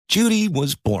Judy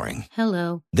was boring.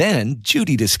 Hello. Then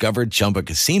Judy discovered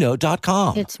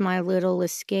ChumbaCasino.com. It's my little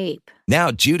escape. Now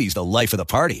Judy's the life of the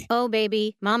party. Oh,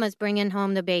 baby, mama's bringing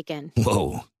home the bacon.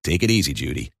 Whoa, take it easy,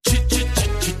 Judy.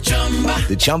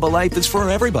 The Chumba life is for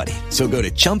everybody. So go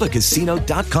to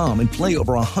ChumbaCasino.com and play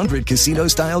over 100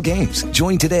 casino-style games.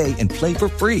 Join today and play for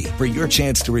free for your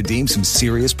chance to redeem some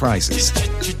serious prizes.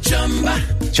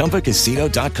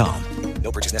 ChumbaCasino.com.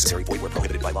 No purchase necessary. Void where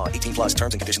prohibited by law. 18 plus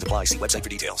terms and conditions apply. See website for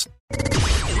details.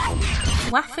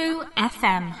 Wahoo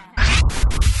FM.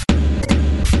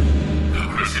 The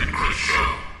Chris and Chris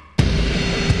Show.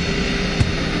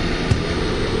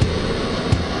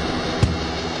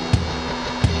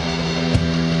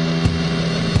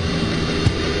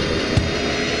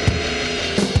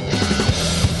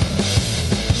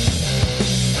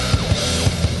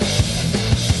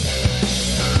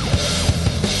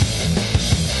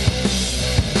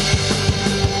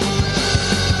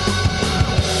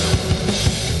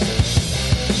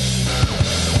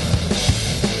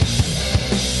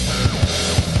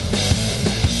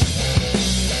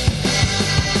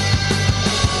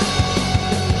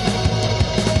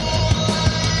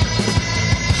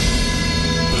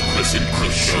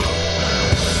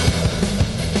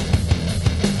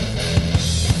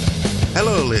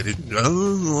 Hello, lady.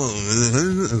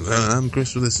 I'm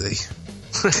Chris with a C.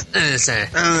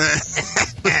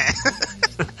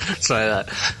 Sorry that.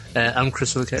 I'm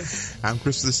Chris with a K. I'm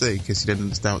Chris with a C, in case you didn't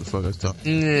understand what the fuck I was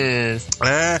talking. Yes.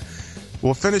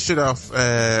 We'll finish it off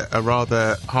a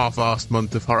rather half-arsed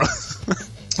month of horror.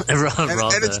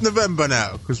 And it's November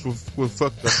now, because we've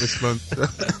fucked up this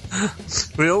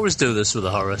month. We always do this with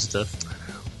the horror stuff.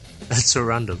 It's so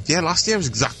random. Yeah, last year was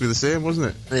exactly the same, wasn't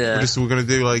it? Yeah. We're going to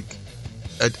do, like,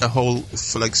 a whole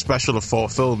special of 4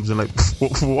 films and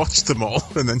watch them all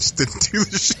and then just didn't do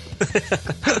the shit.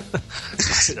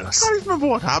 I can't even remember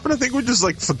what happened. I think we just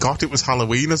forgot it was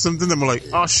Halloween or something and we're like,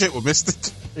 oh shit, we missed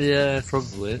it. Yeah,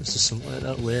 probably. It's just something like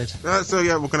that weird. So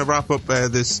yeah, we're going to wrap up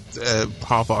this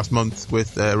half-assed month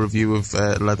with a review of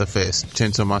Leatherface,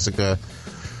 Chainsaw Massacre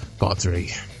Part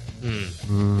 3.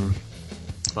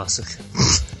 Classic.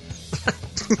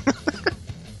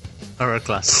 Horror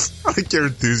classic. I like your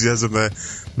enthusiasm there.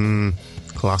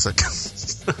 Classic.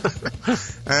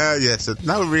 Yeah, so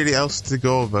now really else to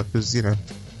go over, because, No,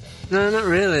 not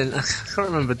really. I can't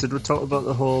remember. Did we talk about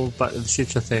the whole Back to the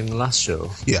Future thing last show?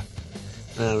 Yeah.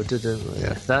 We did, didn't we?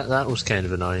 Yeah. That was kind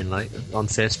of annoying, on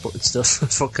Facebook and stuff.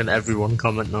 Fucking everyone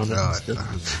commenting on it and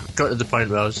stuff. Got to the point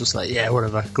where I was just like, yeah,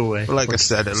 whatever, go away. Well, like I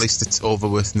said, at least it's over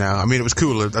with now. I mean, it was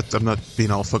cool. I'm not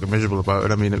being all fucking miserable about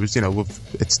it. I mean, it was,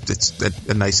 it's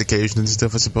a nice occasion and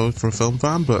stuff, I suppose, for a film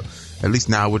fan, but at least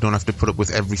now we don't have to put up with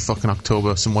every fucking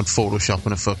October someone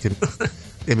photoshopping a fucking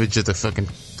image of the fucking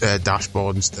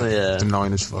dashboard and stuff. Yeah. It's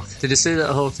annoying as fuck. Did you see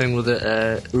that whole thing with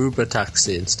the Uber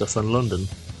taxi and stuff in London?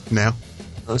 No.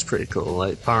 That was pretty cool.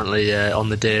 Apparently, on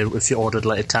the day, if you ordered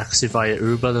a taxi via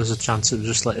Uber, there was a chance it was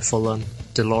just a full-on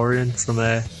DeLorean from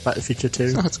Back to the Future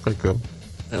 2. Oh, that's quite cool.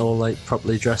 All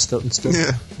properly dressed up and stuff.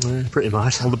 Yeah. Pretty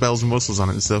mad. All the bells and whistles on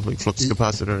it and stuff, like flux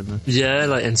capacitor and that.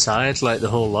 Yeah, inside, the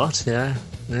whole lot. Yeah,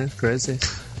 crazy.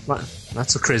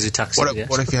 That's a crazy taxi.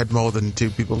 What if you had more than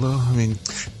 2 people though? I mean,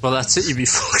 well, that's it. You'd be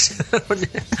fucked.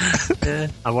 Yeah,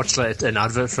 I watched an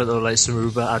advert for it, some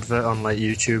Uber advert on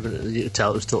YouTube, and you could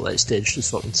tell it was totally staged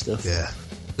as fucking stuff. Yeah.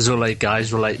 There's all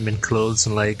guys were in clothes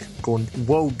and going,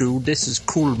 "Whoa, dude, this is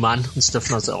cool, man," and stuff.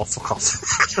 And I was like, "Oh, fuck off."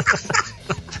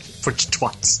 Bunch of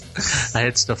twats. I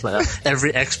hate stuff like that.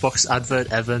 Every Xbox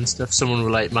advert ever and stuff. Someone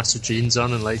with massive jeans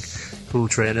on and cool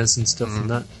trainers and stuff and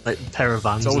that. A pair of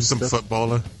Vans. It's always and some stuff.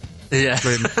 footballer. Yeah.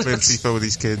 Playing FIFA with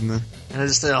his kid and that. And I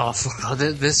just think, oh fuck,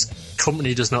 this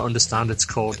company does not understand its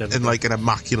core. In an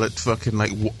immaculate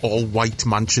fucking all white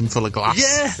mansion full of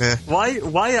glass. Yeah.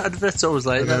 Why adverts always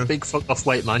that big fuck off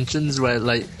white mansions where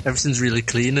everything's really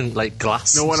clean and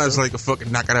glass? No one has a fucking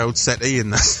knackered out settee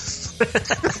in that.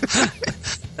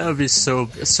 That would be so.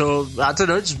 I don't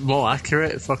know. It's more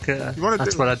accurate. What I demand. I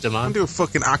want to do a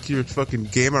fucking accurate fucking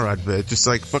gamer advert. Just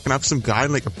fucking have some guy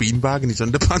in a beanbag in his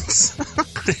underpants.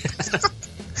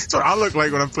 That's what I look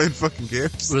like when I'm playing fucking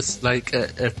games. With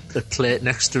a plate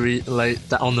next to it,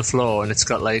 that on the floor, and it's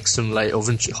got some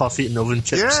half-eaten oven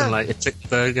chips and a chicken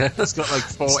burger. It's got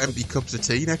 4 empty cups of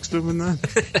tea next to him in there.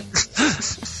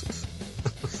 Just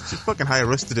fucking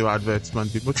hire us to do adverts, man.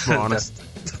 Be much more honest.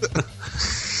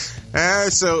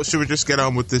 So should we just get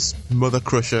on with this mother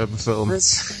crusher of a film?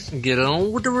 Let's get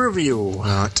on with the review.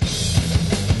 Right.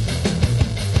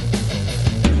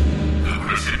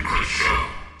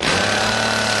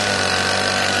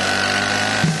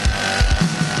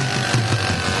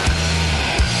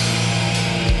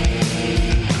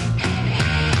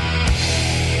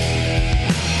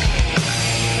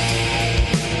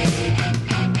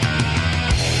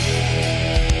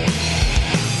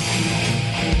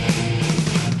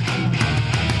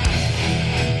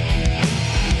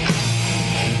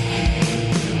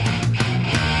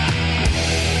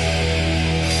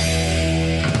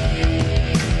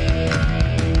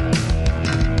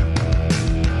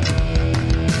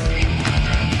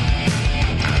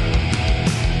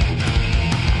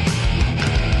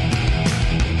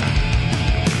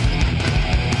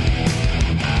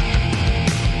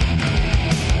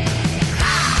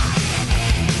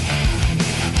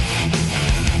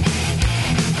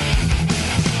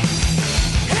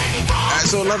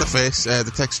 Leatherface,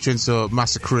 the Texas Chainsaw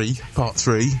Massacre Part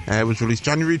 3, was released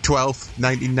January 12th,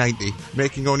 1990,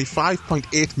 making only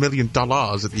 $5.8 million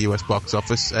at the US box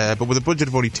office, but with a budget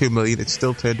of only $2 million, it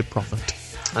still turned a profit.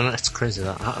 And it's crazy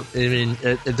that. I mean,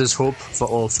 there's hope for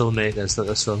all filmmakers that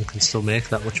this film can still make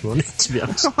that much money, to be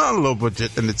honest. A low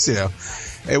budget, and it's,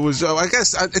 it was, I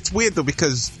guess, it's weird though,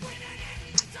 because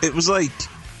it was like,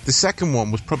 the second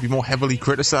one was probably more heavily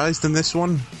criticised than this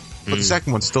one. But the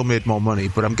second one still made more money,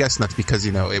 but I'm guessing that's because,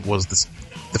 it was the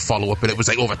follow-up, and it was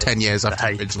like over 10 years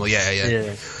after the original.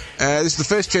 Yeah. This is the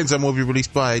first Chainsaw movie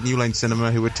released by New Line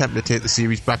Cinema, who attempted to take the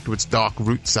series back to its dark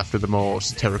roots after the more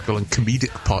satirical and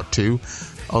comedic Part 2.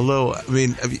 Although, I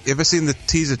mean, have you ever seen the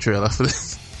teaser trailer for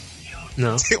this?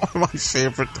 No. It's one of my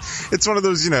favourite. It's one of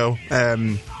those,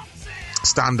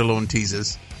 standalone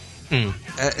teasers.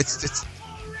 It's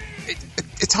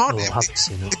hard. I haven't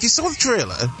seen it. If you saw the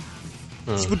trailer,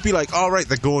 you would be like, all right,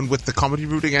 they're going with the comedy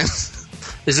route again.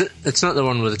 Is it? It's not the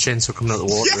one with the chainsaw coming out of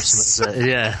the water or something, is it?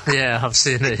 Yeah, I've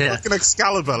seen it, yeah. Like an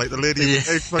Excalibur, like the lady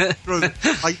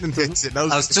lightning hits it. I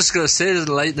was just going to say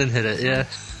the lightning hit it, yeah.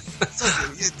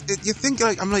 You think,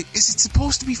 I'm like, is it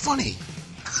supposed to be funny?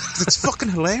 It's fucking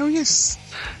hilarious.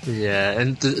 Yeah,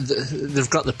 and they've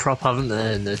got the prop, haven't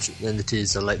they, in the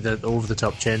teaser, like the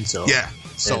over-the-top chainsaw. Yeah,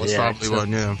 Sol's family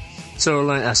one, yeah. So,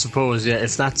 I suppose,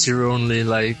 if that's your only,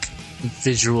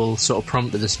 visual sort of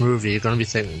prompt to this movie, you're going to be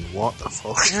thinking, what the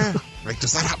fuck? Yeah,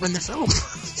 does that happen in the film?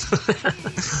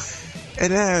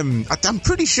 And I'm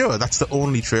pretty sure that's the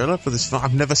only trailer for this film.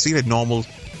 I've never seen a normal,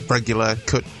 regular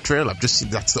cut trailer.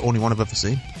 That's the only one I've ever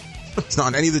seen. It's not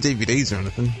on any of the DVDs or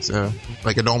anything. So,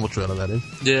 like a normal trailer, that is.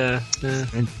 Yeah.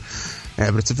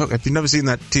 But if you've never seen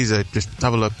that teaser, just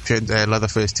have a look.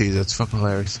 Leatherface teaser, it's fucking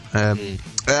hilarious.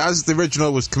 As the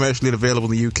original was commercially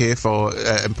available in the UK for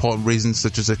important reasons,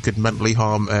 such as it could mentally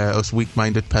harm us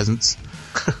weak-minded peasants.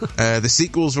 The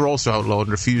sequels were also outlawed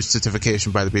and refused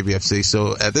certification by the BBFC,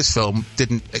 so this film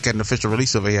didn't get an official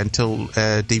release over here until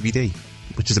DVD,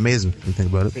 which is amazing when you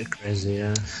think about it. Bit crazy,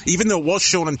 yeah. Even though it was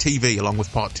shown on TV along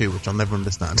with Part 2, which I'll never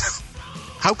understand.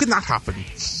 How can that happen?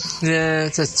 Yeah,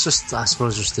 it's just, I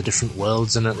suppose, just the different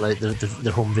worlds in it, like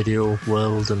the home video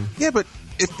world. And yeah, but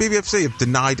if BBFC have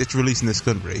denied its release in this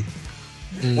country,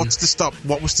 what was to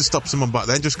stop someone back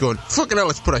then just going, fucking hell,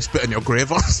 let's put a spit in your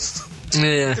grave on?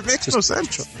 Yeah. It makes no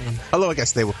sense. Although I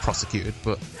guess they were prosecuted,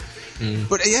 but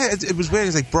yeah, it was weird.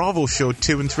 It's like Bravo showed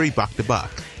 2 and 3 back to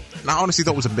back. And I honestly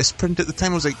thought it was a misprint at the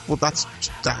time. I was like, well,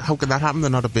 how can that happen?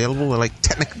 They're not available. They're like,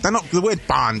 technically, they weren't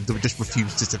banned, they were just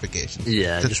refused certification.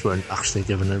 Yeah, they just weren't actually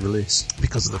given a release.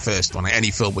 Because of the first one. Like, any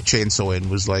film with chainsaw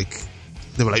in was like,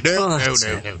 they were like, no.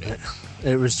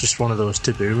 It was just one of those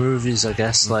taboo movies, I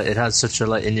guess. Like, it had such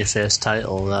a, in-your-face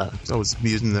title that... I was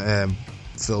using the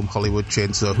film Hollywood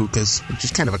Chainsaw Hookers, which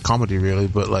is kind of a comedy, really,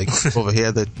 but, over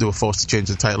here, they were forced to change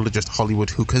the title to just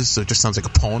Hollywood Hookers, so it just sounds like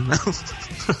a porn now.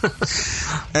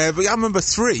 But I remember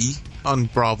 3 on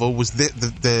Bravo was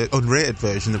the unrated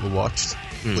version that we watched,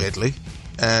 weirdly.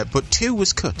 But 2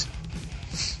 was cut.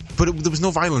 But there was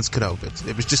no violence cut out of it.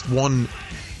 It was just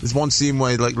there's one scene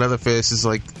where, Leatherface is,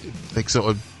 sort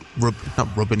of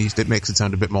not rubbing it makes it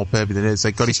sound a bit more pervy than it is.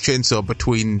 Got his chainsaw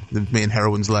between the main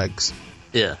heroine's legs.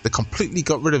 Yeah. They completely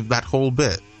got rid of that whole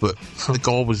bit, but the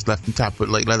gore was left intact. But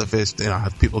Leatherface,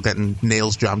 had people getting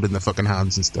nails jammed in their fucking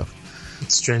hands and stuff.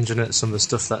 It's strange, isn't it? Some of the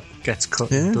stuff that gets cut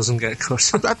doesn't get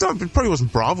cut. It probably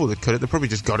wasn't Bravo that cut it. They probably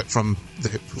just got it from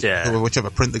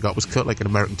whichever print they got was cut, like an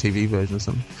American TV version or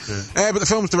something. Yeah. But the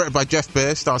film was directed by Jeff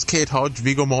Burr, stars Kate Hodge,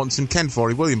 Viggo Mortensen, Ken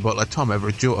Forey, William Butler, Tom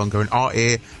Everett, Joe Unger, and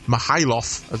R.A.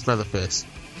 Mihailoff as Leatherface.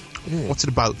 What's it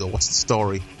about, though? What's the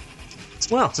story?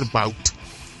 What's it about?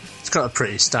 It's got a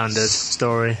pretty standard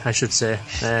story, I should say.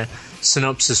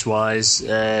 Synopsis-wise,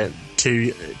 a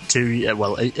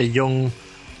young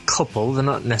couple. They're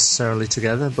not necessarily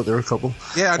together, but they're a couple.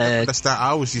 Yeah, I noticed that.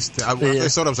 I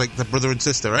thought I was like the brother and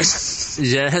sister, right?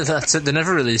 Yeah, that's it. They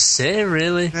never really say,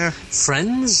 really. Yeah.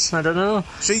 Friends? I don't know.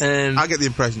 I get the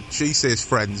impression she says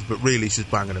friends, but really she's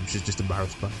banging him. She's just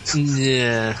embarrassed by it.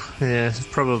 Yeah,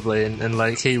 probably.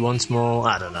 And he wants more.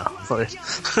 I don't know.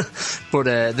 But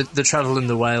they travel in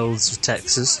the wilds of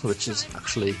Texas, which is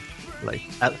actually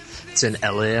it's in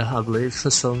LA, I believe,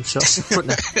 this film shot. But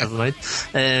never mind.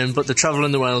 But they travel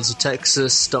in the wilds of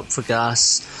Texas, stop for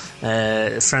gas.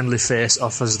 A friendly face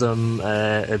offers them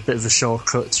a bit of a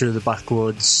shortcut through the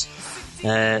backwoods.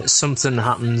 Something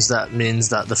happens that means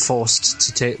that they're forced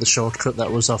to take the shortcut that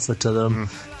was offered to them,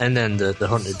 and then they're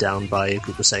hunted down by a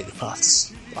group of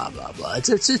psychopaths. blah blah blah.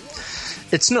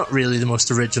 It's not really the most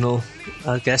original,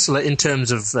 I guess. Like in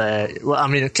terms of,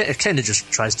 it kind of just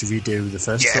tries to redo the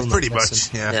first film. Yeah, pretty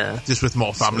much. Yeah, just with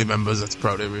more family members. That's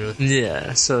probably really.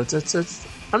 Yeah, so it's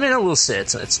I mean, I will say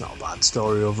it's not a bad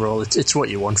story overall. It's what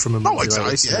you want from a movie. Oh, it's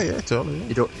nice. Yeah, totally.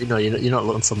 Yeah. You're not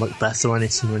looking for Macbeth or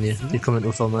anything when you come into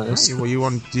a film like this. Well, you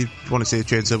want to see a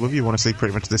Chainsaw movie, you want to see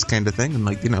pretty much this kind of thing, and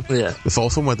the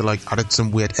fourth one where they added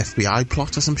some weird FBI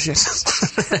plot or some shit.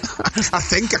 I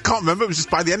can't remember. It was just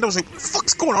by the end I was like, what the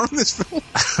fuck's going on in this film?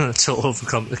 It's all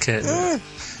overcomplicated.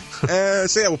 Yeah.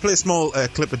 So we'll play a small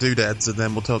clip of Doodads, and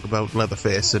then we'll talk about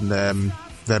Leatherface and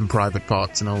them private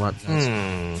parts and all that.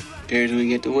 Appears we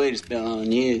get to wait a spell on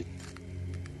you.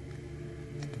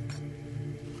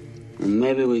 Or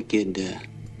maybe we could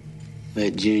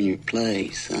let Junior play,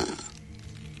 son.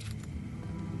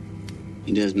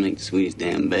 He does make the sweetest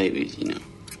damn babies, you know.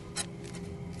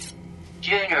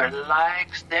 Junior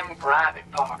likes them private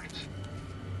parts.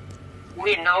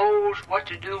 We knows what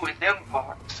to do with them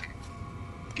parts.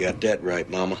 Got that right,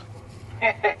 Mama.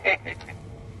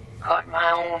 Cut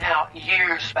my own out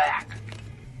years back.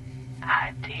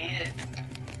 I did.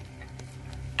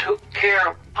 Took care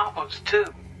of Papa's, too.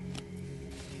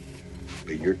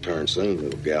 Be your turn soon,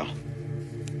 little gal.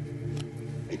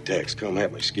 Hey, Tex, come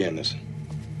help me skin this.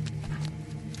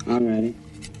 I'm ready.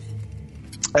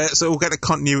 So we'll get a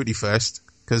continuity first,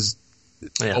 because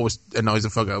it always annoys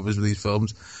the fuck out of us with these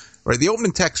films. Right, the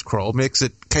opening text crawl makes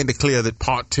it kind of clear that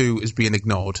part 2 is being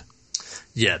ignored.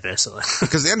 Yeah, basically.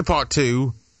 Because at the end of part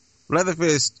 2,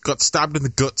 Leatherface got stabbed in the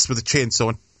guts with a chainsaw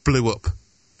and blew up.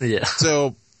 Yeah.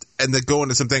 So, and they're going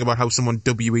to something about how someone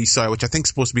W.E. Sawyer, which I think is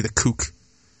supposed to be the kook,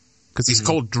 because he's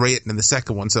called Drayton in the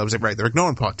second one, so I was like, right, they're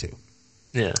ignoring part 2.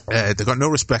 Yeah. They've got no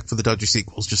respect for the dodgy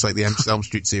sequels, just like the Elm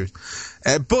Street series.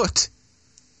 But,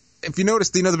 if you notice,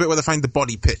 the bit where they find the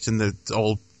body pit and the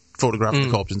all photograph of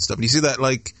the corpse and stuff, and you see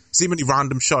that, seemingly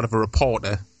random shot of a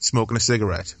reporter smoking a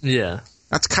cigarette. Yeah.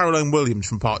 That's Caroline Williams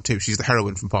from part 2. She's the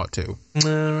heroine from part 2.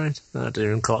 Right. I didn't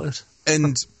even caught it.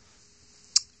 And,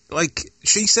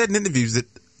 she said in interviews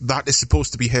that is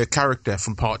supposed to be her character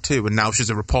from part 2, and now she's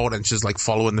a reporter and she's,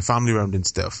 following the family around and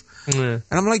stuff. Yeah. And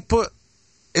I'm like, but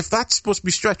if that's supposed to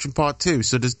be stretched from part 2,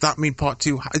 so does that mean part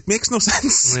 2? It makes no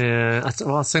sense. Yeah. I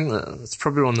think that it's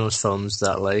probably one of those films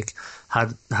that,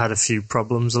 had a few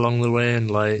problems along the way, and,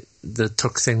 they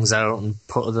took things out and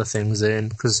put other things in,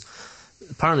 because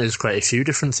apparently there's quite a few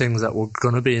different things that were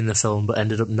going to be in the film but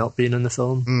ended up not being in the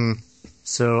film.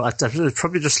 So it's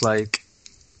probably just they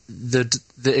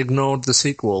ignored the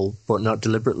sequel but not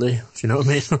deliberately, if you know what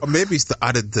I mean. Or maybe they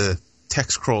added the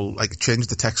text scroll,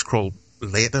 changed the text scroll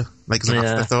later, as an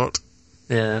afterthought.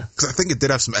 Yeah. Because I think it did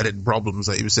have some editing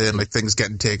problems, he was saying, things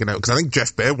getting taken out. Because I think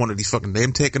Jeff Bear wanted his fucking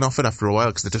name taken off it after a while,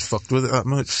 because they just fucked with it that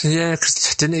much. Yeah,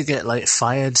 because didn't he get,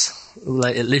 fired,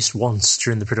 at least once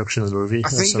during the production of the movie? I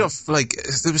think there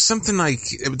was something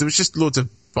there was just loads of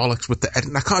bollocks with the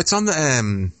editing. It's on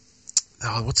the,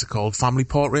 what's it called? Family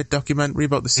Portrait documentary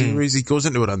about the series. He goes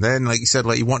into it, and then, he said,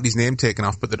 he wanted his name taken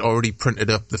off, but they'd already printed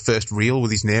up the first reel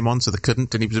with his name on, so they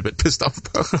couldn't, and he was a bit pissed off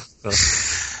about it.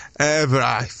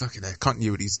 But fucking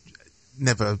continuity's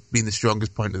never been the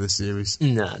strongest point of this series.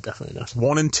 No, definitely not.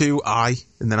 1 and 2,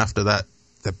 and then after that,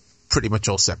 they're pretty much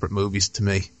all separate movies to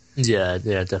me. Yeah,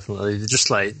 definitely. They're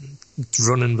just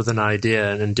running with an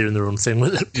idea and doing their own thing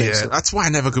with it. Yeah, that's why I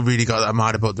never really got that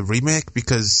mad about the remake,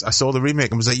 because I saw the remake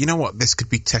and was like, you know what, this could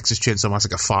be Texas Chainsaw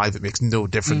Massacre 5. It makes no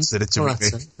difference that it's a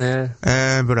remake. Yeah.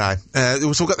 So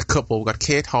we've got the couple. We've got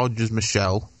Kate Hodge as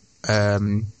Michelle.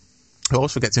 Who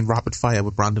also gets in Rapid Fire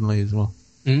with Brandon Lee as well.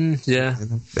 Yeah.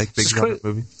 Big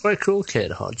movie. Quite cool,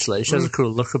 Kate Hodge. She has a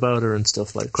cool look about her and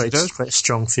stuff. Quite a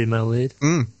strong female lead.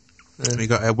 We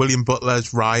got William Butler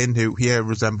as Ryan, who here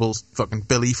resembles fucking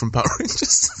Billy from Power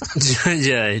Rangers.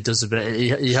 Yeah, he does a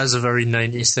bit. He has a very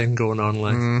 90s thing going on.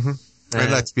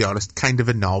 Let's be honest, kind of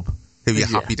a knob who you're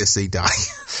happy to see die.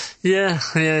 Yeah,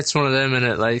 it's one of them,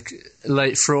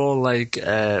 innit? For all,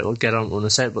 we'll get on when I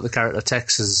say it, but the character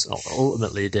Tex is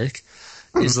ultimately a dick.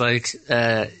 He's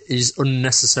he's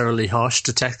unnecessarily harsh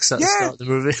to Tex at the start of the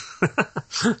movie.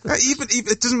 even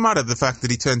it doesn't matter the fact that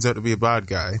he turns out to be a bad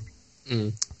guy.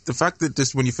 The fact that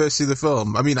just when you first see the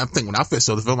film, I think when I first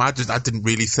saw the film, I didn't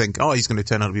really think, he's going to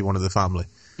turn out to be one of the family.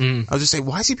 I was just saying,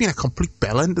 why is he being a complete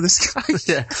bellend to this guy?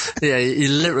 yeah, he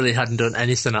literally hadn't done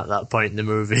anything at that point in the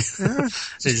movie. He's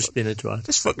just been a twat.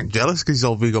 Just fucking jealous because he's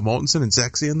all Viggo Mortensen and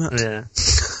sexy and that. Yeah.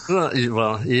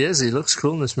 Well, he is. He looks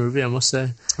cool in this movie, I must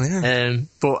say. Yeah.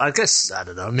 But I guess, I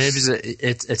don't know, maybe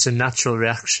it's a natural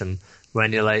reaction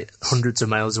when you're like hundreds of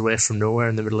miles away from nowhere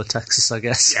in the middle of Texas, I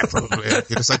guess. Yeah, probably. You're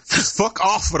just like, fuck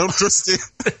off, I don't trust you.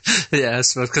 Yeah, I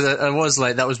suppose, because I was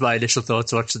like, that was my initial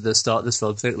thoughts watching the start of this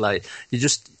film. I think, like, you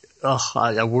just,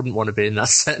 I wouldn't want to be in that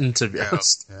setting, to be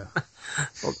honest. Yeah.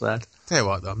 Fuck that. Tell you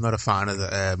what, though, I'm not a fan of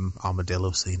the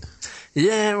armadillo scene.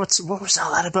 Yeah, what was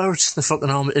all that about? The fucking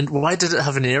armadillo. Why did it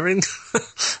have an earring?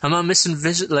 Am I missing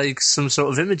like some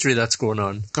sort of imagery that's going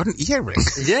on? Got an earring?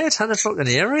 Yeah, it had a fucking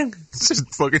earring. It's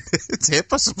just fucking, it's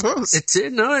hip, I suppose.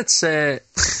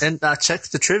 And I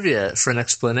checked the trivia for an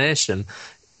explanation.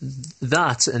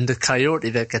 That and the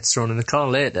coyote that gets thrown in the car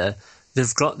later,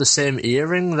 they've got the same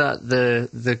earring that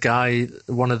the guy,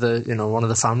 one of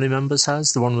the family members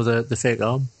has, the one with the fake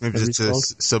arm. Maybe it's a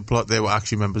subplot, they were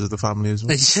actually members of the family as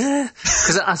well. Yeah,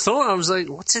 because I was like,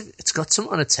 what's it? It's got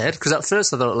something on its head. Because at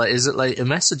first I thought, like, is it like a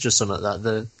message or something like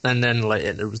that? And then like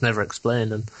it was never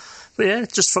explained. But yeah,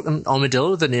 just fucking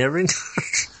armadillo with an earring.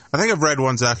 I think I've read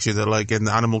once actually that like in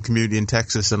the animal community in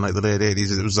Texas in like the late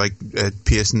 80s, it was like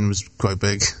piercing was quite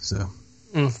big, so.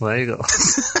 There you go.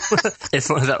 If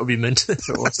that would be mint, if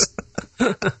it was.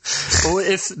 Or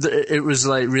if it was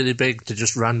like really big to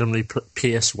just randomly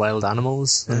pierce wild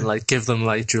animals and like give them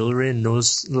like jewelry and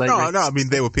nose. Like, no, I mean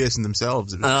they were piercing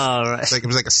themselves. It was, right. It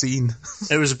was like a scene.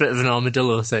 It was a bit of an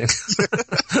armadillo thing.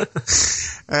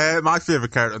 My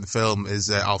favourite character in the film is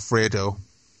Alfredo.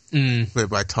 Played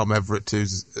by Tom Everett,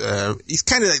 who's he's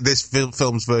kind of like this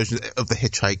film's version of the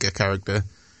hitchhiker character.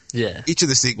 Yeah. Each of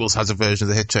the sequels has a version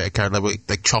of the hitchhiker character,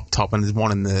 like Chop Top, and there's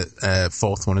one in the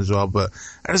fourth one as well. But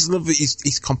I just love that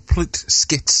he's complete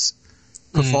skits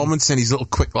performance and his little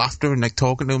quick laughter and like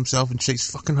talking to himself and shit.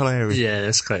 It's fucking hilarious. Yeah,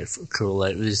 it's quite cool,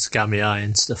 like with his gammy eye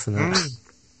and stuff and that.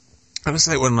 And it's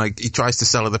like when like he tries to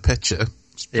sell her the picture,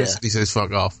 he says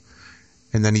 "fuck off."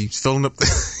 And then he's filling up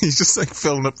he's just like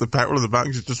filling up the petrol of the bank.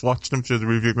 He's just watching him through the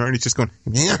rearview mirror and he's just going,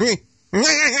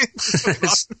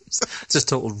 just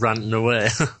total ranting away.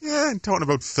 Yeah, and talking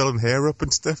about filling hair up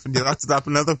and stuff. And that's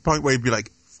another point where he'd be like,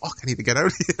 fuck, I need to get out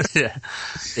of here.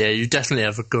 Yeah, you definitely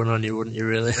have a gun on you, wouldn't you,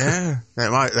 really? Yeah.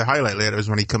 The highlight later is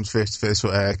when he comes face to face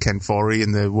with Ken Forey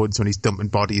in the woods when he's dumping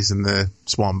bodies in the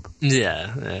swamp.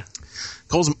 Yeah.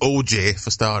 Calls him OJ for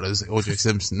starters, OJ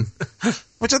Simpson.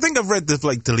 Which I think I've read they've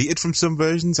like deleted from some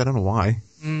versions. I don't know why.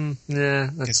 Yeah,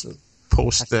 that's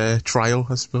post-trial,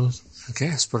 I suppose. I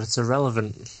guess, but it's a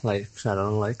relevant, like, I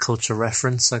don't know, like culture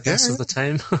reference, I guess, of the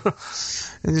time.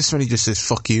 And just when he just says,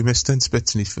 fuck you, mister, and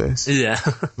spits in his face. Yeah.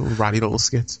 Little ratty little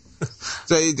skits.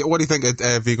 So, what do you think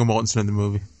of Viggo Mortensen in the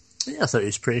movie? Yeah, I thought he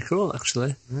was pretty cool,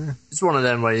 actually. Yeah. It's one of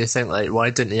them where you think, like,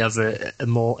 why didn't he have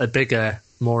a bigger,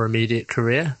 more immediate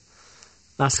career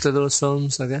after those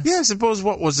films, I guess? Yeah, I suppose,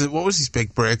 what was his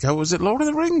big breakout? Was it Lord of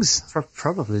the Rings?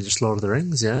 Probably just Lord of the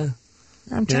Rings, yeah.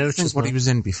 I'm trying to think what he was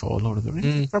in before Lord of the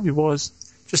Rings. Probably was.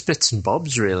 Just bits and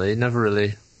bobs, really. Never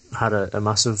really had a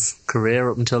massive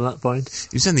career up until that point.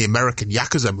 He was in the American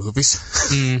Yakuza movies.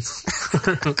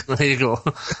 There you go.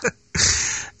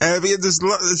 But yeah, there's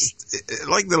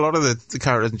like a lot of the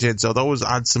characters in Chainsaw, they always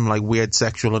add some like weird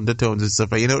sexual undertones and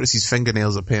stuff. Like, you notice his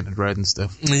fingernails are painted red and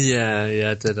stuff.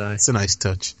 Yeah, did I? It's a nice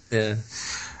touch. Yeah.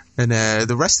 And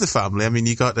the rest of the family, I mean,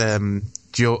 you got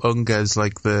Joe Unger's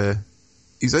like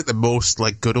he's like the most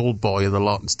like good old boy of the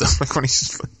lot and stuff. Like when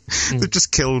he's they've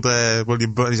just killed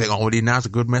William Burton. He's like, oh, well, he now's a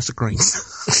good mess of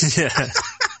greens.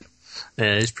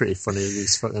 Yeah, he's pretty funny.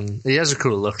 He has a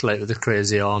cool look, like with the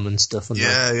crazy arm and stuff. And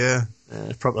yeah.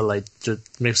 Probably like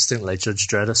makes you think like Judge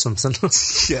Dredd or something.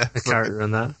 Yeah, the character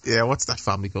in that. Yeah, what's that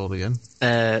family called again?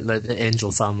 Like the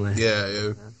Angel family.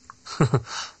 Yeah.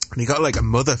 And you got like a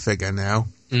mother figure now.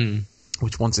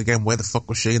 Which, once again, where the fuck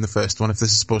was she in the first one if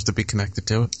this is supposed to be connected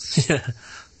to it? Yeah.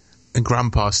 And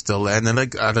Grandpa's still there, and then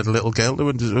like added a little girl to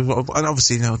it, and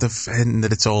obviously, you know, they've hinted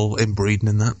that it's all inbreeding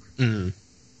and that.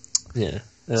 Yeah.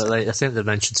 Like, I think they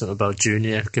mentioned something about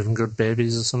Junior giving good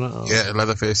babies or something. Yeah,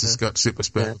 Leatherface has got super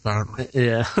sperm, apparently.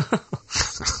 Yeah.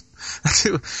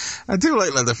 I do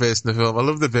like Leatherface in the film. I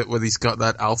love the bit where he's got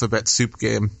that alphabet soup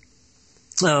game.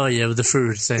 Oh, yeah, with the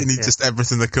food thing. And he just,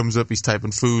 everything that comes up, he's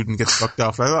typing food and gets fucked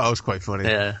off. I thought that was quite funny.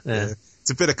 Yeah.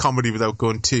 It's a bit of comedy without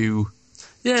going too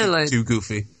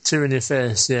goofy. Too in your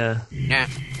face, yeah. Now,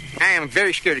 I am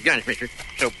very scared of guns, mister,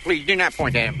 so please do not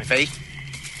point that at my face.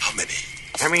 How many?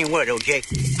 I mean what,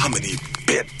 OJ? How many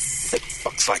big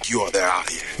fucks like you are there out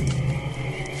here?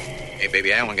 Hey,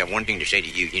 baby, I only got one thing to say to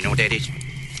you. You know what that is?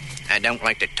 I don't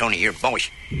like the tone of your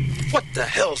voice. What the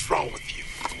hell's wrong with you?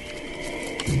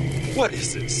 What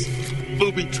is this?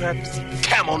 Booby traps?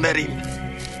 Camel netting?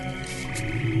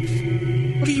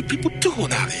 What are you people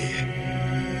doing out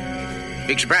here?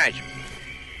 Big surprise.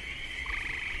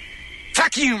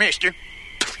 Fuck you, mister.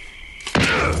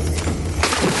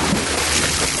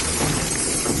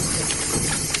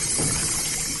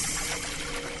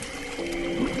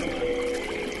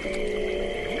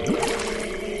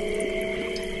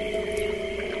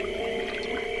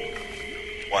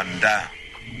 one down.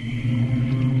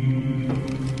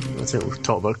 I think we've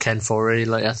talked about Ken Foree.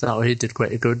 Like, I thought he did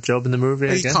quite a good job in the movie.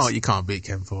 I guess you can't beat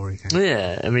Ken Foree, can you?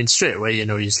 Yeah, I mean, straight away,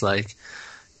 he's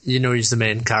the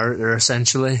main character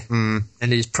essentially, and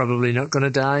he's probably not going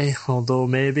to die. Although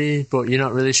maybe, but you're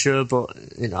not really sure. But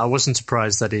I wasn't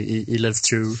surprised that he lived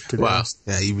through. To be honest.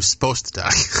 Yeah, he was supposed to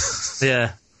die.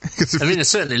 Yeah. I mean, it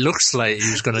certainly looks like he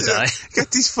was going to die.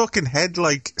 Get his fucking head,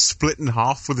 split in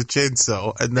half with a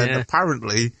chainsaw, and then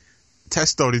apparently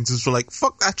test audiences were like,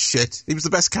 fuck that shit. He was the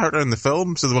best character in the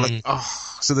film, so they were like,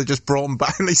 oh, so they just brought him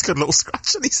back, and he's got a little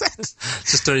scratch on his head.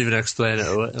 Just don't even explain it.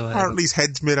 Apparently his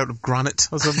head's made out of granite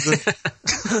or something.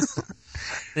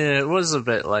 Yeah, it was a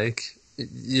bit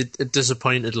you're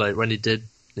disappointed, when he did,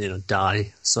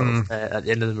 die, sort of, at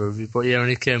the end of the movie. But yeah, when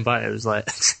he came back, it was like,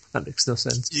 that makes no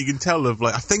sense. You can tell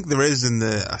I think there is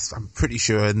I'm pretty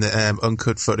sure in the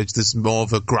uncut footage, there's more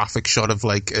of a graphic shot of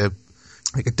a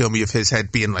dummy of his head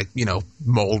being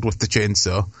mauled with the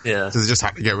chainsaw. Yeah. So they just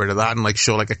had to get rid of that and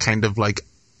show a kind of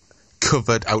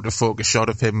covered out of focus shot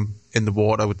of him in the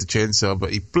water with the chainsaw,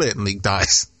 but he blatantly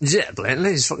dies. Yeah,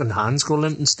 blatantly. His fucking hands go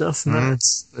limp and stuff. And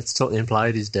it's totally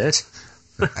implied he's dead.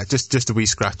 just a wee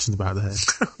scratch in the back of the head.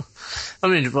 I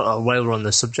mean, while we're on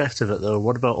the subject of it, though,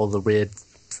 what about all the weird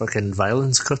fucking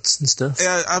violence cuts and stuff?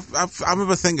 Yeah, I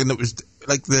remember thinking that was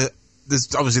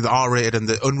there's obviously the R-rated and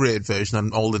the unrated version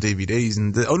on all the DVDs,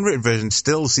 and the unrated version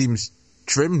still seems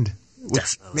trimmed, which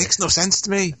Definitely. makes no sense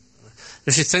to me.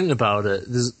 If you think about it,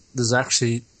 there's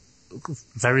actually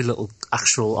very little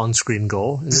actual on-screen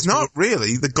gore. It's not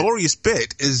really. The goriest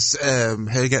bit is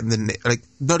her getting you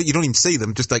don't even see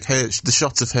them, just the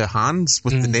shots of her hands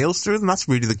with the nails through them. That's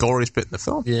really the goriest bit in the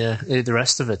film. Yeah, the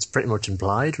rest of it's pretty much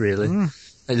implied, really.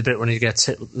 Like the bit when he gets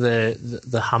hit with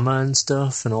the hammer and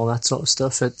stuff and all that sort of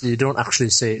stuff, you don't actually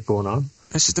see it going on.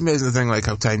 It's just amazing to think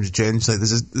how times have changed.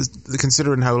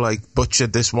 Considering how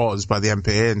butchered this was by the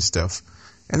MPA and stuff.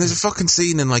 And there's a fucking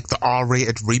scene in the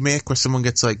R-rated remake where someone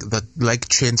gets the leg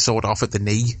chainsawed off at the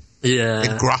knee. Yeah.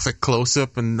 In graphic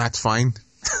close-up, and that's fine.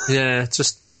 Yeah, it's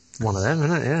just one of them,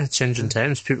 isn't it? Yeah, changing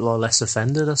times. People are less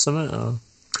offended or something. Or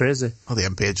crazy. Well, the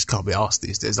MPA just can't be arsed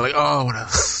these days. They're like, oh, whatever.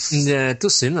 Yeah, it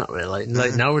does seem that way.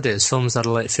 Nowadays, films that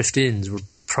are 15s would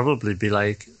probably be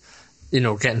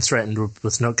getting threatened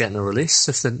with not getting a release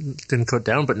if they didn't cut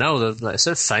down. But now they're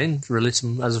fine, release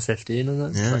them as a 15,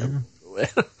 and that's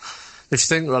if you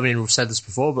think, we've said this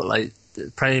before, but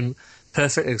prime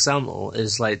perfect example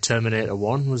is Terminator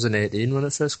 1 was an 18 when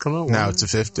it first came out. Now it's a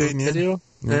 15, video.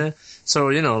 Yeah.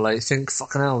 So, think,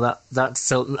 fucking hell, that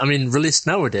film, released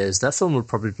nowadays, that film would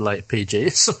probably be PG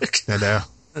or something. I know.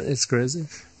 It's crazy.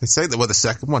 They say that the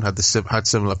second one had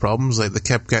similar problems. They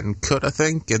kept getting cut, I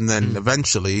think, and then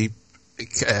eventually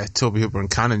Toby Hooper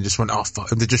and Cannon just went off,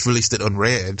 and they just released it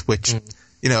unrated, which,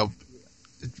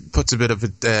 puts a bit of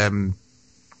a...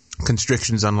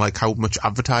 constrictions on how much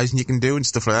advertising you can do and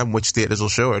stuff like that, and which theatres will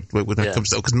show it when it comes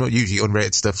to, because usually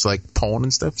unrated stuff's porn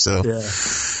and stuff. So,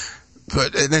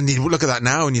 but then you look at that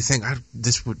now and you think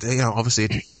this would,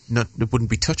 obviously it wouldn't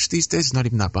be touched these days. It's not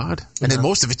even that bad, and then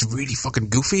most of it's really fucking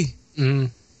goofy.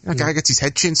 A guy gets his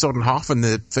head chainsawed in half in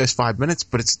the first 5 minutes,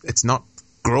 but it's not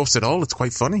gross at all. It's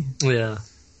quite funny. Yeah,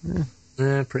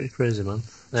 pretty crazy, man.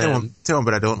 Tell one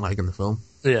bit I don't like in the film.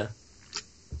 Yeah.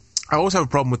 I always have a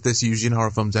problem with this usually in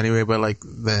horror films anyway, where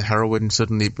the heroine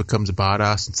suddenly becomes a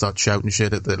badass and starts shouting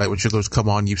shit at when she goes, "Come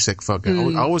on, you sick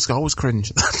fucker!" I always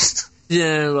cringe at that.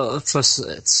 Yeah, well, plus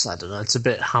it's it's a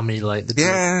bit hammy,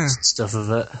 the stuff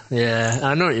of it. Yeah,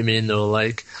 I know what you mean though.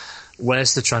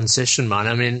 Where's the transition,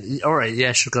 man? All right,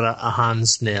 yeah, she got her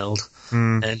hands nailed.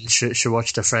 And she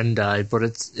watched her friend die, but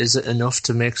is it enough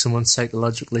to make someone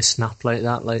psychologically snap like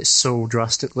that, so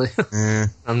drastically?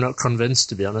 I'm not convinced,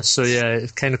 to be honest. So yeah,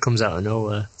 it kind of comes out of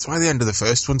nowhere. That's why the end of the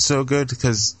first one's so good,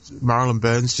 because Marilyn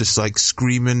Burns just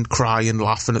screaming, crying,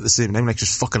 laughing at the same time,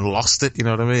 just fucking lost it. You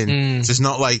know what I mean? It's just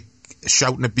not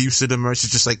shouting abuse at him, or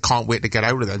she's just can't wait to get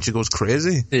out of there, and she goes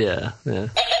crazy. Yeah.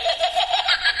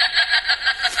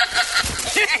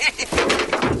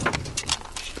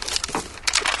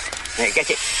 Yeah,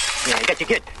 get it. Yeah, get it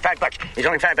good. $5. It's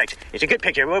only $5. It's a good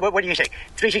picture. What do you say?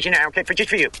 $3.69, okay, just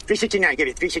for you. $3.69, give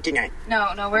it. $3.69.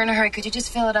 No, we're in a hurry. Could you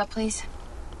just fill it up, please?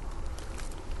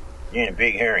 You're in a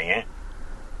big hurry, huh?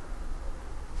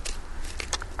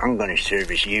 I'm gonna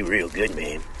service you real good,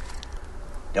 man.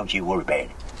 Don't you worry about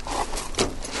it.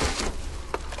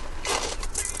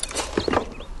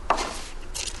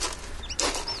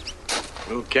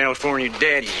 Little California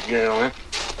daddy's girl, huh?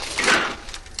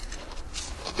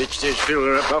 Bitch says fill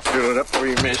her up, I'll fill it up for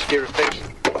your mascara face.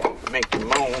 Make you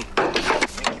moan.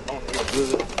 Make you moan real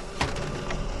good.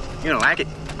 You don't like it?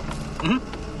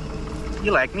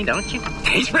 You like me, don't you?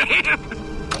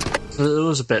 There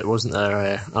was a bit, wasn't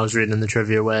there? I was reading in the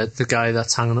trivia where the guy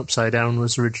that's hanging upside down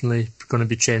was originally going to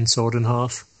be chainsawed in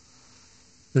half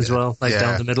as well,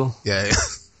 down the middle. Yeah.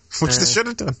 Which they should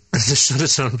have done. They should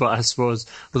have done, but I suppose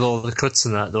with all the cuts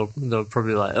and that, they'll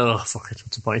probably like, oh, fuck it,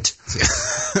 what's the point?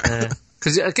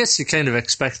 Because I guess you kind of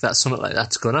expect that something like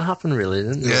that's going to happen, really,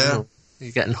 isn't it? Yeah.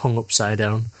 You're getting hung upside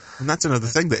down. And that's another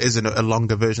thing. There is a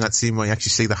longer version of that scene where you actually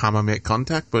see the hammer make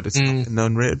contact, but it's not an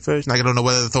unrated version. I don't know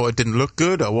whether they thought it didn't look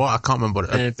good or what. I can't remember.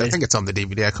 I think it's on the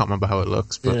DVD. I can't remember how it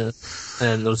looks. But. Yeah.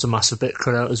 And there was a massive bit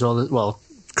cut out as well. Well,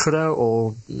 cut out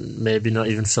or maybe not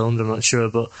even filmed, I'm not sure,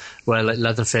 but where like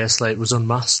Leatherface was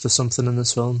unmasked or something in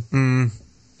this film.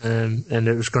 And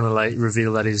it was going to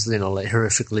reveal that he's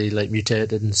horrifically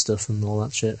mutated and stuff and all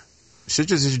that shit. Should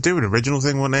do an original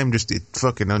thing one name, just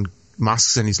fucking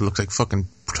unmasks and he looks like fucking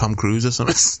Tom Cruise or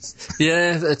something.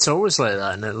 Yeah, it's always like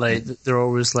that, isn't it? They're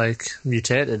always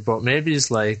mutated, but maybe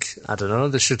he's I don't know,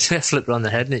 they should flip it on the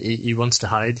head and he wants to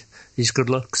hide his good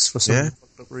looks for some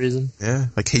reason. Yeah,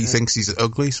 he thinks he's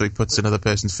ugly, so he puts another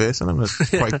person's face on him. It's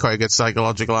quite a good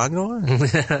psychological angle.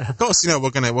 Yeah. Of course, we're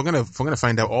gonna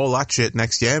find out all that shit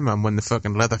next year, man, when the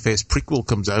fucking Leatherface prequel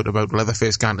comes out about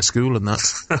Leatherface going to school and that.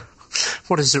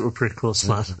 What is it with prequels,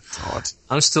 man? God.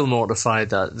 I'm still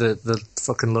mortified that they're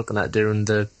fucking looking at doing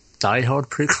the Die Hard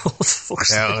prequel.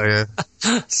 Yeah.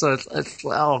 So it's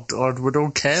oh god, we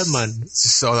don't care, man.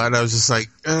 Just saw that and I was just like,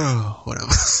 oh,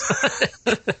 whatever.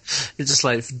 You're just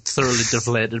thoroughly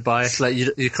deflated by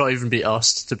it. You can't even be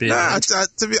asked to be. News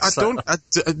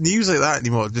like that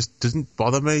anymore. It just doesn't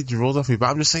bother me. It rolls off me.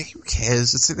 But I'm just like, who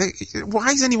cares?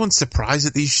 Why is anyone surprised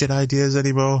at these shit ideas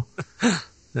anymore?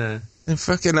 Yeah. And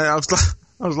fucking, I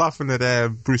was laughing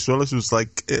at Bruce Willis was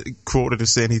quoted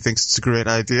as saying he thinks it's a great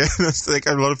idea. And that's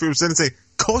a lot of people saying,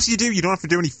 of course you do. You don't have to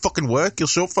do any fucking work. You'll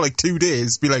show up for 2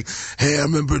 days, be like, hey, I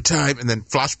remember a time, and then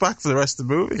flashback for the rest of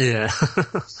the movie. Yeah.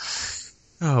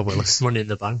 Oh, Willis. Money in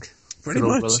the bank. Pretty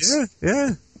much,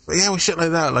 yeah. But yeah, with shit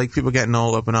like that, people getting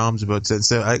all up in arms about it.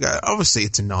 So obviously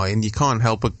it's annoying. You can't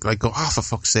help but go, oh, for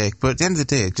fuck's sake. But at the end of the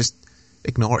day, just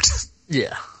ignore it.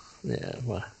 Yeah,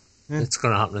 well. Yeah. It's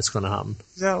going to happen.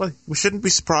 Exactly. We shouldn't be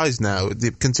surprised now,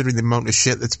 considering the amount of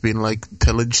shit that's been,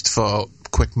 pillaged for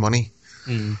quick money.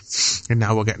 And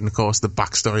now we're getting, of course, the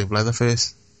backstory of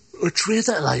Leatherface. It's weird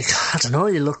that, I don't know,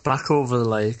 you look back over,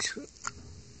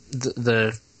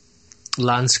 the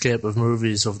landscape of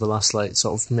movies over the last,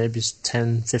 sort of maybe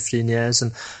 10, 15 years,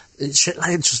 and shit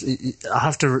I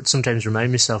have to sometimes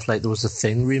remind myself there was a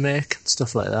Thing remake and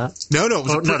stuff like that. No, it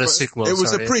was not a sequel. It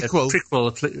was a prequel.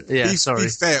 Sorry. Be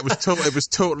fair, it was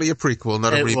totally a prequel,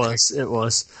 not a remake. It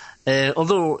was.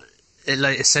 Although it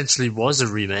essentially was a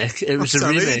remake. It was a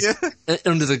remake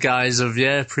under the guise of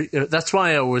that's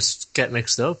why I always get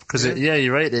mixed up because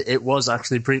you're right. It was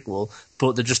actually prequel,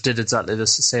 but they just did exactly the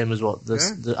same as what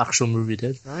the actual movie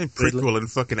did. Right, prequel in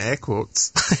fucking air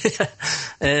quotes.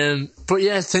 But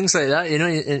yeah, things like that.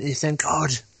 You think,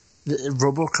 God, the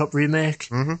RoboCop remake.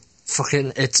 Mm-hmm.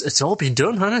 Fucking, it's all been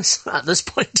done, hasn't it? At this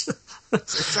point,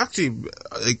 it's actually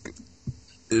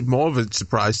more of a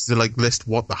surprise to list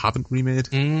what they haven't remade.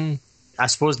 I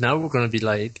suppose now we're going to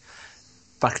be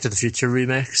Back to the Future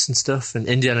remakes and stuff, and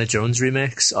Indiana Jones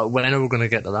remakes. When are we going to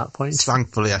get to that point?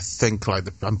 Thankfully, I think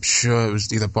I'm sure it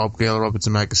was either Bob Gale or Robert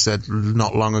Zemeckis said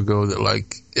not long ago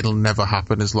that it'll never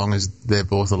happen as long as they're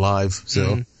both alive.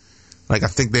 So, I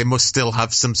think they must still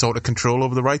have some sort of control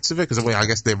over the rights of it because I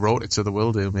guess they wrote it, so they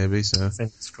will do maybe. So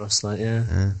fingers crossed,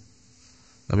 yeah.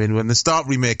 I mean, when they start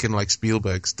remaking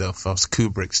Spielberg stuff or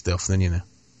Kubrick stuff, then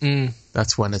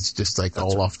that's when it's just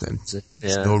all off. Then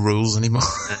there's no rules anymore.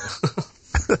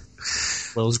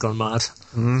 Will's gone mad.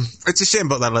 It's a shame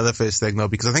about that Leatherface thing though,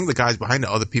 because I think the guys behind it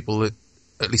are the people that,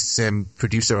 at least the same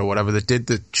producer or whatever, that did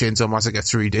the Chainsaw Massacre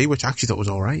 3D, which I actually thought was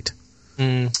all right.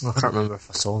 I can't remember if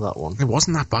I saw that one. It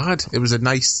wasn't that bad. It was a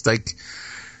nice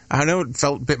I know it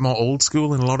felt a bit more old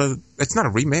school in a lot of... It's not a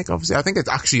remake, obviously. I think it's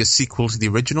actually a sequel to the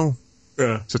original.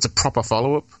 Yeah. So it's a proper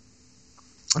follow-up.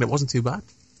 And it wasn't too bad.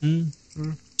 Well,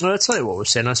 I'll tell you what we're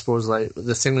saying. I suppose,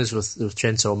 the thing is with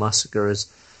Chainsaw Massacre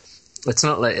is it's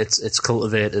not it's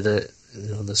cultivated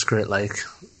this great,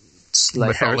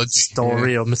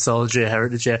 story or mythology or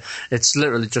heritage. Yeah. It's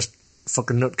literally just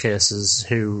fucking nutcases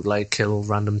who kill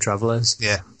random travellers.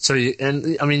 Yeah. So you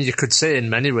could say in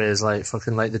many ways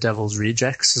fucking The Devil's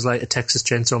Rejects is a Texas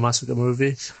Chainsaw Massacre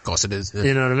movie. Of course it is. Yeah.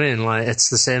 You know what I mean? It's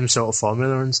the same sort of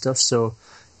formula and stuff. So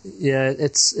Yeah,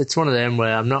 it's one of them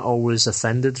where I'm not always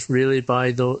offended really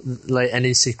by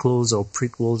any sequels or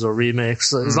prequels or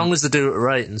remakes. As long as they do it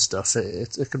right and stuff,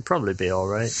 it could probably be all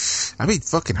right. I mean,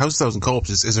 fucking House of Thousand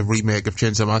Corpses is a remake of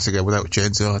Chainsaw Massacre without a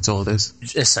chainsaw. That's all it is.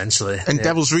 Essentially. And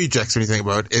Devil's Rejects, when you think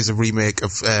about it, is a remake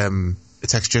of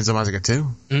Texas Chainsaw Massacre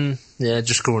 2. Yeah,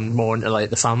 just going more into like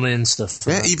the family and stuff.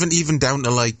 Yeah, even down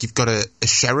to like you've got a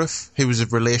sheriff who was a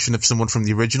relation of someone from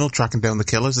the original tracking down the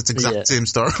killers. It's exact same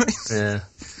story. Yeah,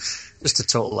 just a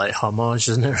total like homage,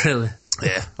 isn't it? Really?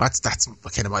 Yeah, that's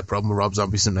kind of my problem with Rob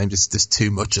Zombie. Sometimes there's too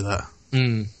much of that.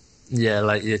 Yeah,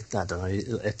 like I don't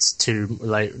know, it's too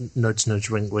like nudge, nudge,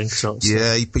 wink, wink sort of stuff.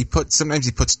 Yeah, sometimes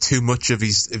he puts too much of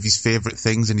his favourite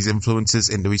things and his influences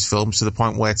into his films to the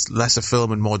point where it's less a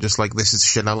film and more just like, this is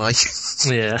shit I like.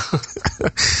 Yeah.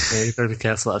 Yeah, you've got to be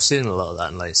careful. I've seen a lot of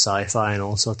that in like sci-fi and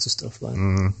all sorts of stuff. Like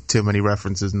too many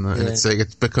references and and it's like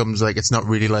it becomes like it's not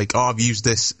really like, oh, I've used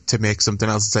this to make something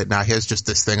else. It's like, nah, here's just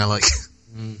this thing I like.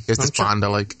 Here's this band I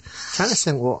like. I'm trying to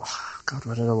think what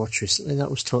did I watch recently that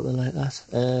was totally like that?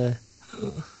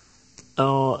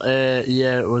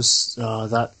 Yeah, it was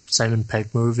that Simon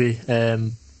Pegg movie,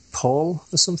 Paul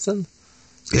or something.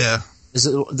 Yeah. Is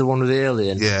it the one with the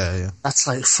alien? Yeah. That's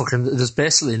like fucking. There's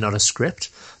basically not a script.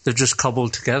 They've just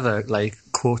cobbled together like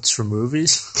quotes from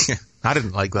movies. Yeah, I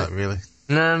didn't like that really.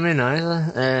 No, me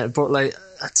neither. But like,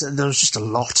 there was just a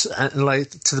lot, and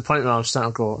like to the point where I was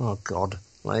starting to go, oh god.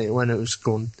 Like when it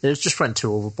just went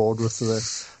too overboard with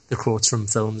the quotes from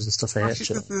films and stuff.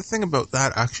 Actually, the thing about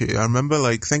that, actually, I remember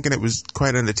like thinking it was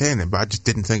quite entertaining, but I just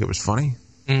didn't think it was funny,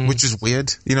 which is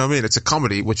weird. You know what I mean? It's a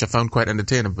comedy, which I found quite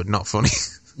entertaining, but not funny.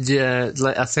 Yeah,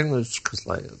 like I think it was because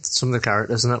like some of the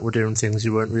characters in that were doing things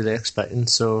you weren't really expecting.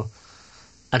 So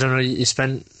I don't know. You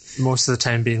spent most of the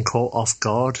time being caught off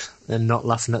guard and not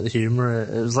laughing at the humour.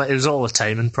 It was all a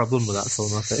timing problem with that film,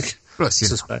 I think. Plus,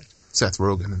 suspect. Seth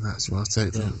Rogen in that as well.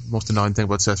 The most annoying thing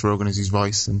about Seth Rogen is his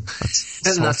voice, and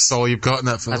that's all you've got in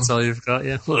that film. That's all you've got,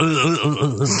 yeah.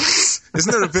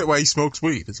 Isn't there a bit where he smokes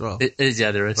weed as well?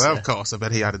 Yeah, there is. Well, of course, I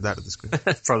bet he added that to the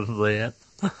script. Probably, yeah.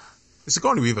 The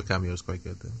Sigourney Weaver cameo was quite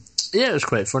good, though. Yeah, it was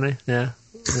quite funny, yeah.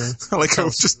 I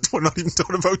was just not even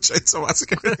talking about Chainsaw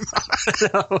Massacre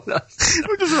anymore. No.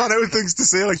 We just ran out of things to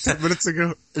say like 10 minutes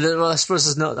ago. Well, I suppose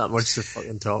there's not that much to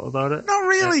fucking talk about it. Not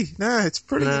really. No, it's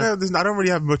pretty. I don't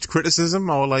really have much criticism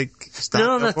or like.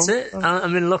 No, that's it. I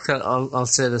mean, look, I'll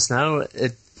say this now.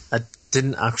 I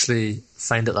didn't actually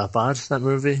find it that bad, that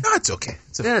movie. No, it's okay.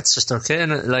 Yeah, it's just okay.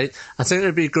 And I think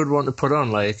it'd be a good one to put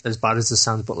on, like, as bad as it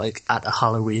sounds, but like at a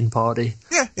Halloween party.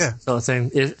 Yeah. Sort of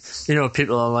thing. If,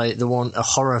 people are like, they want a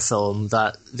horror film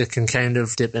that they can kind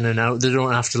of dip in and out. They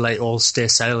don't have to like all stay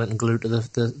silent and glued to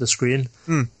the screen.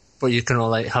 But you can all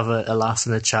like have a laugh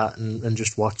and a chat and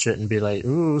just watch it and be like,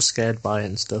 ooh, scared by it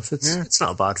and stuff. It's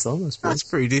not a bad film, I suppose. It's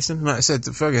pretty decent. Like I said,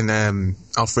 the fucking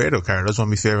Alfredo character is one of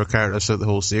my favourite characters of the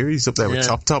whole series. Up there with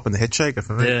Top and the Hitchhiker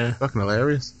for me. Yeah. Fucking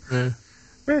hilarious. Yeah.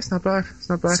 Yeah, it's not bad.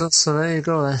 So there you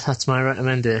go. That's my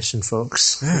recommendation,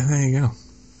 folks. Yeah, there you go.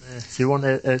 If you want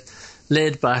a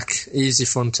laid back, easy,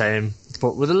 fun time,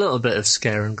 but with a little bit of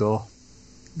scare and go,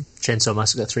 Chainsaw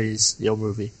Massacre 3 is your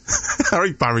movie. I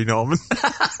like Barry Norman.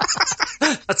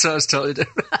 That's what I was totally doing.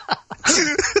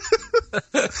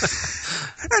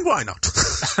 And why not?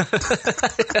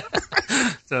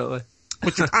 Totally.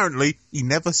 Which apparently he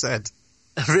never said.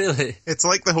 Really? It's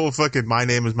like the whole fucking My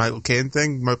Name is Michael Caine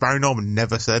thing. Barry Norman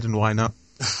never said, and why not?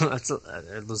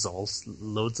 There's all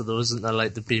loads of those, isn't there?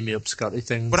 Like the Beam Me Up Scotty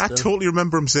thing. But I totally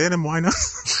remember him saying, and why not?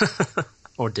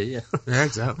 Or do you? Yeah,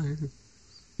 exactly.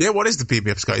 Yeah, what is the Beam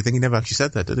Me Up Scotty thing? He never actually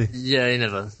said that, did he? Yeah, he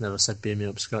never said Beam Me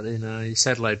Up Scotty. No, he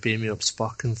said like Beam Me Up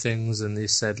Spock and things, and he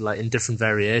said like in different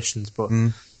variations. But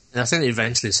and I think he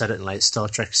eventually said it in like Star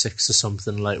Trek 6 or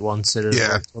something. Like once it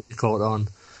he caught on,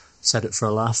 said it for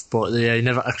a laugh. But yeah, he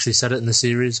never actually said it in the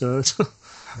series. So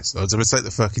it's like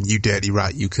the fucking "you dirty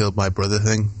rat, you killed my brother"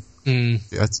 thing. Yeah,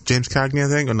 that's James Cagney, I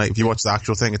think. And like, if you watch the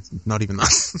actual thing, it's not even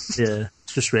that. Yeah,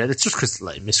 it's just weird. It's just because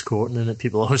like misquoting in it.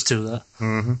 People always do that.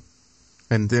 Mm-hmm.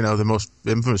 And, the most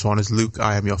infamous one is Luke,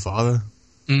 I am your father.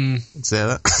 I'd say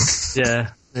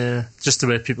that. Yeah. Just the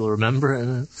way people remember it,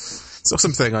 isn't it? Saw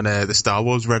something on the Star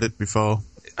Wars Reddit before.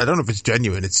 I don't know if it's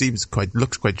genuine. It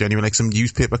looks quite genuine. Like some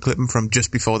newspaper clipping from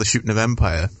just before the shooting of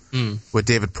Empire, where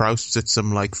David Prowse was at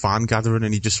some like fan gathering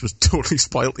and he just was totally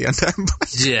spoiled the end of Empire.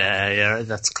 Yeah.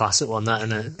 That's a classic one, that,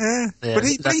 isn't it? Yeah.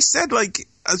 But he said, like,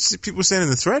 as people were saying in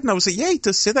the thread, and I was like, yeah, he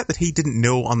does say that he didn't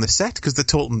know on the set because they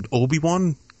told him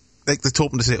Obi-Wan. Like, they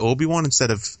told him to say Obi-Wan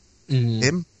instead of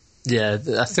him. Yeah,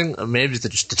 I think maybe they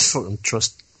just didn't fucking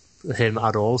trust him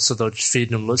at all, so they're just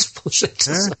feeding him loads of bullshit.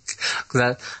 Yeah.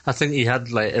 Because I think he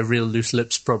had like a real loose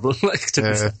lips problem. Like, to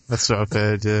be fair. That's what I've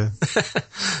heard. Yeah.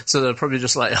 So they're probably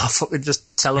just like, oh, fucking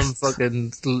just tell him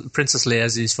fucking Princess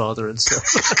Leia's his father and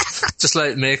stuff. Just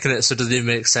like making it so it doesn't even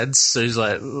make sense. So he's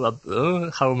like,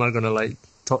 how am I going to like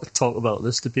talk about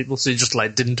this to people? So he just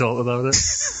like didn't talk about it.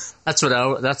 That's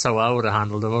how I would have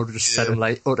handled him. I would have just fed him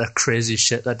like utter crazy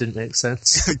shit that didn't make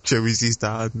sense. Joey's his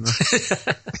dad.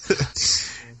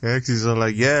 Yeah, because he's all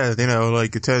like,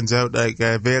 like it turns out like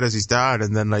Vader's his dad,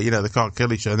 and then like they can't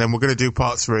kill each other, and then we're going to do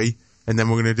part 3, and then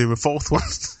we're going to do a 4th one.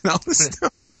 And all this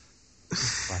stuff.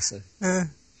 Classic.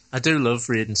 I do love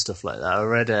reading stuff like that. I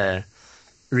read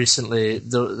recently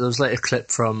there was like a clip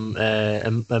from a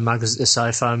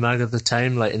sci-fi mag at the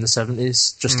time, like in the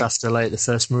 70s, just after like the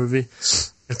first movie.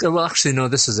 Well, actually, no,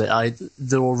 this is it.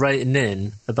 They were writing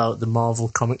in about the Marvel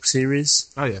comic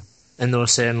series. Oh yeah, and they were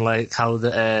saying like how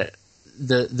they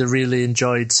really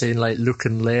enjoyed seeing like Luke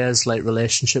and Leia's like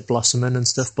relationship blossoming and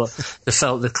stuff, but they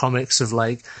felt the comics have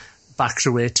like backed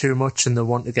away too much, and they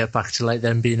want to get back to like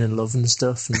them being in love and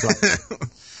stuff. And like,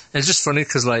 it's just funny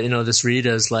because like this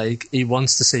reader's like he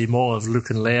wants to see more of Luke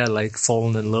and Leia like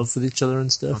falling in love with each other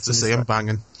and stuff. Wants to see them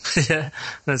banging. Yeah,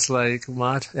 and it's like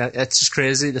mad. It's just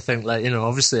crazy to think like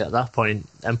obviously at that point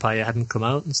Empire hadn't come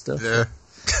out and stuff. Yeah.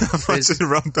 Imagine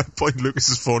around that point Lucas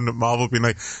is phoning at Marvel being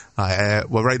like,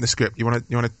 we're writing the script, you want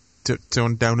to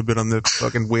tone down a bit on the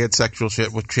fucking weird sexual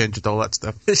shit, we'll change it, all that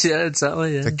stuff. Yeah,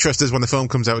 exactly. Yeah. Like, trust us, when the film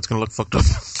comes out it's going to look fucked up.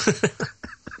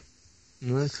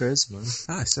 No, crazy, man.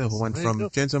 So we went from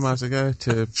Chainsaw Massacre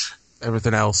to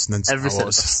everything else, and then Star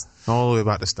Wars. All the way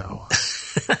back to Star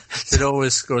Wars. It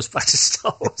always goes back to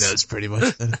Star Wars. It does, pretty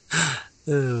much.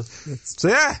 So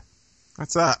yeah,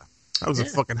 that's that. That was a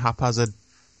fucking haphazard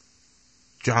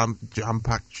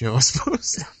jam-packed show, I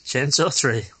suppose. Chainsaw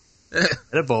 3. Get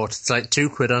a board. It's like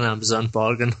 £2 on Amazon,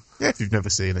 bargain. Yeah, if you've never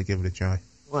seen it, give it a try.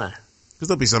 Why? Because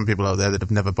there'll be some people out there that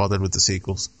have never bothered with the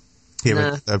sequels.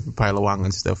 Hear a pile of wang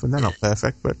and stuff, and they're not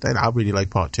perfect, but I really like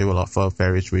part 2 a lot for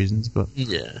various reasons, but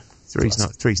yeah, three's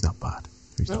not bad.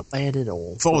 Not bad at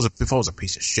all. 4's a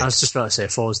piece of shit. I was just about to say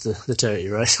 4's the turkey,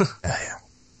 right? Yeah.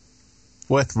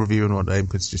 Worth reviewing one day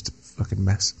because it's just a fucking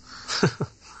mess.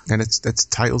 And its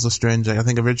titles are strange. I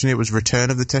think originally it was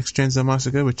Return of the Texas Chainsaw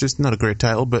Massacre, which is not a great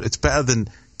title, but it's better than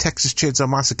Texas Chainsaw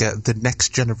Massacre: The Next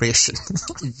Generation.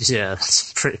 Yeah,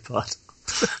 it's pretty bad.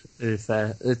 To be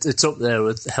fair, it's up there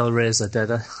with Hellraiser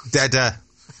Deader. Deader,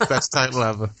 best title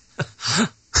ever.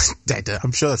 Deader.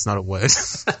 I'm sure that's not a word.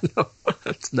 No,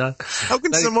 it's not. How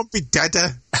can someone be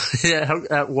deader?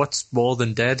 Yeah, what's more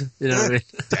than dead? You know what I mean?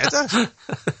 Deader?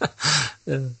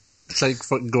 Yeah. It's like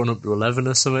fucking going up to 11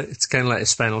 or something. It's kind of like a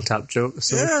Spinal Tap joke or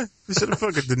something. Yeah, you should have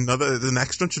fucking done the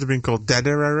next one should have been called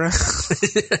Deader. Yeah.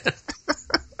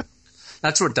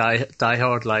 That's what Die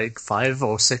Hard like 5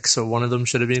 or 6 or one of them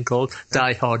should have been called.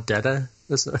 Die Hard Deader.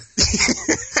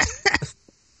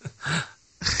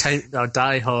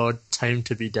 Die Hard Time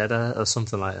to be Deader or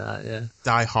something like that, yeah.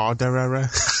 Die Harder.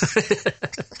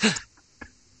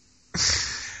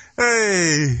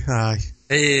 Hey, aye.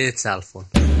 Hey, it's all fun.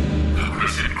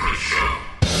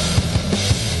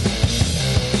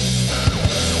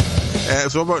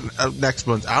 So what about next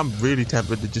month? I'm really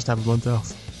tempted to just have a month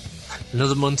off.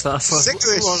 Another month off? Sick of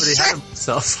this already shit. had a month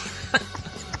off.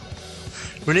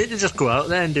 We need to just go out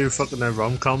there and do fucking a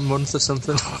rom-com month or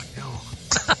something. Oh, no.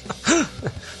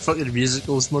 Fucking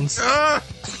musicals month.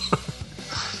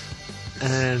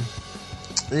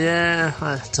 Yeah,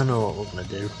 I don't know what we're going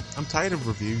to do. I'm tired of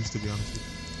reviews, to be honest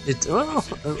with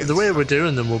you. The way we're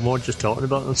doing them, we're more just talking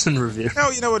about them than review. No,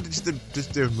 you know what?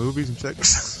 Just do movies and shit.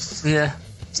 Yeah.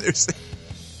 Seriously.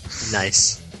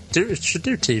 Nice. Should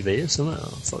do TV or something.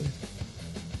 Oh, fuck it.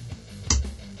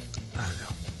 I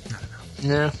don't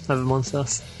know. Yeah, have a month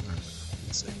off.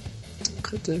 Let's see.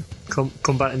 Could do.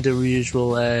 Come back and do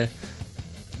usual,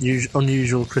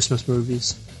 unusual Christmas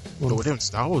movies. Well, we're doing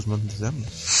Star Wars month in December.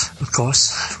 Of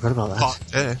course. I forgot about that.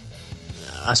 Yeah.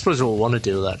 I suppose we'll want to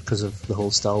do that because of the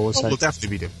whole Star Wars. We'll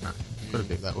definitely be doing that. We've got to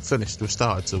do that. We're finished. We've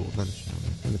started, so we'll finish.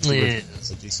 Yeah.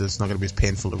 So it's not going to be as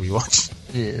painful to rewatch.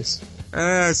 Yes.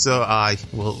 So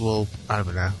we'll I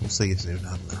don't know. We'll see you soon.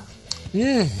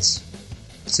 Yes.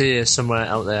 See you somewhere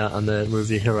out there on the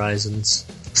movie horizons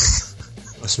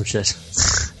or some shit.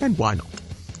 And why not?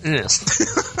 Yes.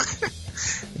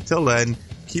 Until then,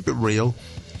 keep it real.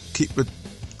 Keep it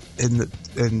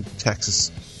in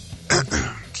Texas.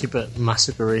 Keep it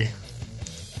massacre.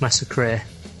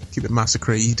 Keep it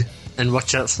massacred. And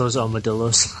watch out for those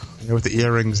armadillos. Yeah, with the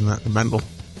earrings and that, the mental.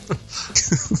 You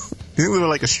think they were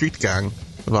like a street gang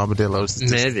of armadillos?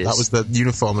 Maybe. That was the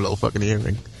uniform, a little fucking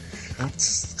earring.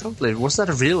 I can't believe, was that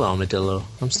a real armadillo?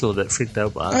 I'm still a bit freaked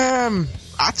out by it.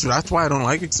 That's why I don't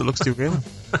like it, because it looks too real.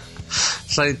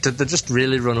 It's like, did they just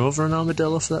really run over an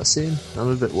armadillo for that scene? I'm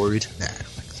a bit worried. Nah, I don't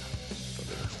think so.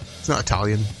 It's not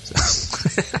Italian.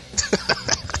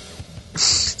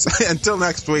 So, until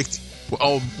next week,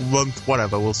 or month,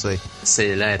 whatever, we'll see. See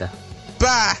you later.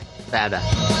 Bye! Bye-bye.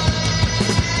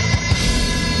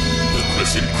 The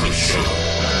Chris and Chris Show.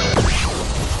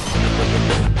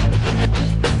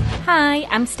 Hi,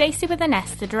 I'm Stacey with an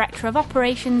S, the Director of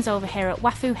Operations over here at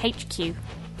Wafu HQ.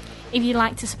 If you'd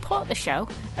like to support the show,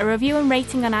 a review and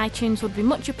rating on iTunes would be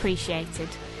much appreciated.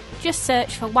 Just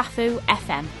search for Wafu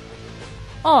FM.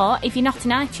 Or, if you're not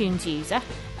an iTunes user,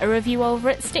 a review over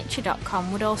at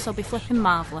Stitcher.com would also be flipping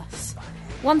marvellous.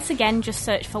 Once again, just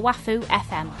search for Wafu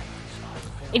FM.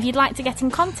 If you'd like to get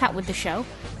in contact with the show,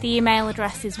 the email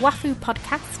address is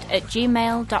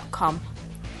wafupodcast@gmail.com.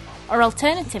 Or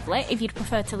alternatively, if you'd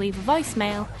prefer to leave a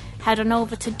voicemail, head on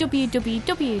over to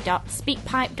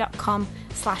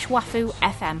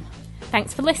www.speakpipe.com/wafufm.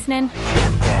 Thanks for listening.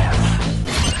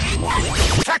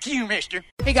 Fuck you, mister.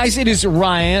 Hey guys, it is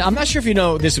Ryan. I'm not sure if you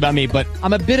know this about me, but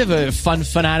I'm a bit of a fun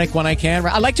fanatic when I can.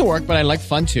 I like to work, but I like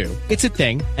fun too. It's a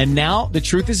thing. And now the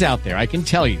truth is out there. I can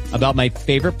tell you about my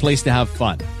favorite place to have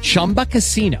fun. Chumba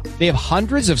Casino. They have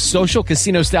hundreds of social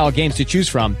casino style games to choose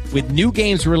from with new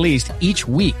games released each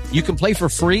week. You can play for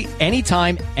free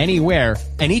anytime, anywhere.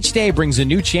 And each day brings a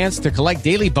new chance to collect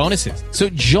daily bonuses. So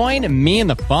join me in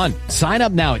the fun. Sign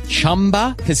up now at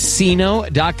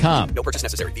ChumbaCasino.com. No purchase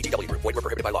necessary. VGW Group. Void where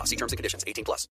prohibited by law. See terms and conditions. 18+.